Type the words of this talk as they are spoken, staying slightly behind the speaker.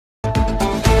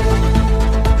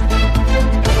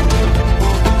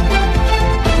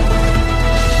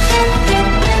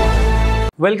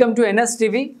Welcome to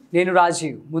NSTV. నేను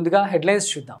రాజీవ్. ముందుగా headlines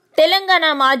చూద్దాం. తెలంగాణ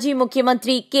మాజీ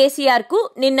ముఖ్యమంత్రి కేసీఆర్ కు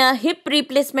నిన్న హిప్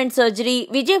రీప్లేస్మెంట్ సర్జరీ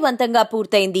విజయవంతంగా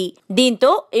పూర్తయింది.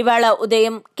 దీంతో ఇవాళ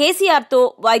ఉదయం కేసీఆర్ తో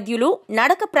వైద్యులు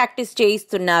నడక ప్రాక్టీస్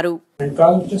చేయిస్తున్నారు.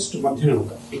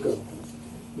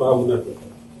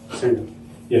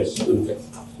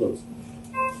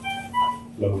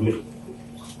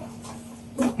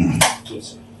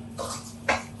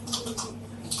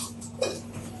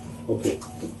 Okay.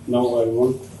 Now I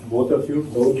want both of you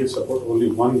don't give support. Only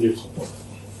one gives support.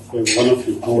 Okay, one of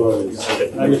you.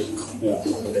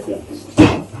 Yeah.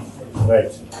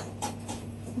 Right.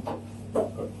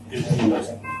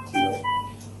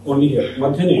 Only here.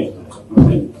 Madhyane.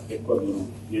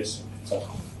 Yes. Sir.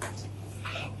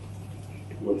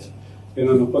 Good.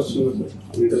 No question.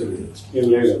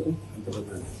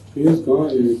 Please go.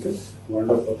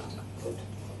 Wonderful.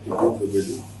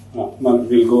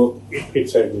 We'll go each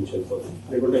side నుంచి వెళ్ళిపోతాం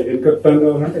లేకుంటే ఎక్కడ turn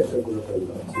కావాలంటే ఎక్కడ కూడా turn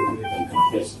కావాలి.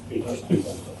 Yes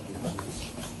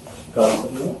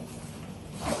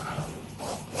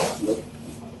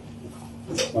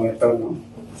మన turn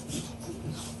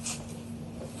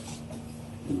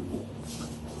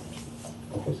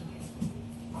okay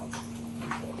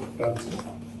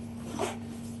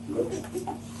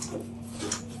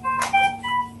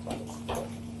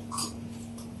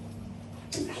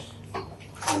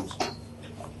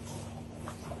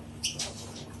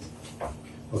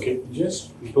Okay, just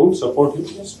don't support him,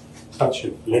 just touch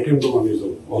him. Let him do on his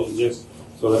own. Also, just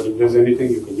so that if there's anything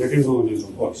you can let him do on his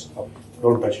own. Also,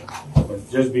 don't touch him. But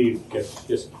just be careful.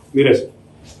 Yes, Mira sir.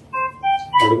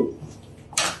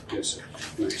 Yes sir.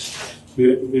 Nice.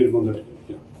 Mira Mundar.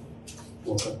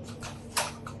 Yeah. Okay.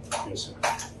 Yes sir.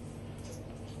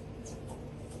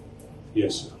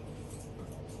 Yes sir.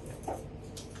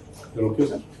 You're okay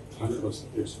sir?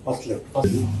 Yes. First left.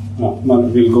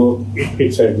 We'll go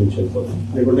each side నుంచి వెళ్ళిపోతాం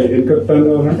లేకుంటే ఎక్కడ turn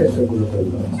కావాలంటే ఎక్కడ కూడా turn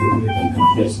కావాలి.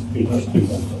 Yes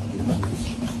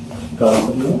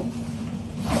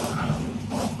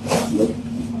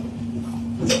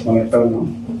మన turn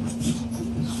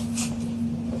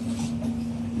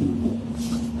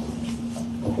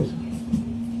okay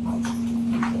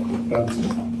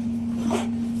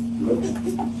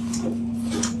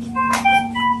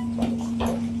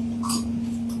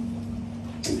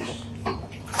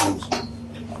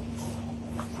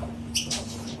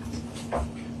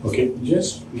Okay,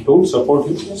 just don't support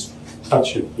him, just touch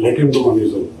him. Let him do on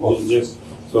his own. Also, just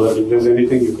so that if there's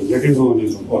anything you can let him do on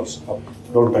his own. Also,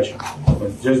 don't touch him.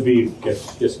 But just be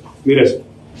careful. Yes, Mira sir.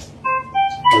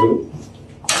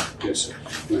 Yes sir.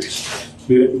 Nice.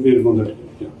 Mira Mundar.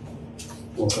 Yeah.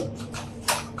 Okay.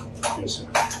 Yes sir.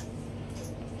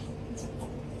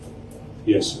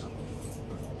 Yes sir.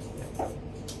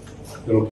 You're okay.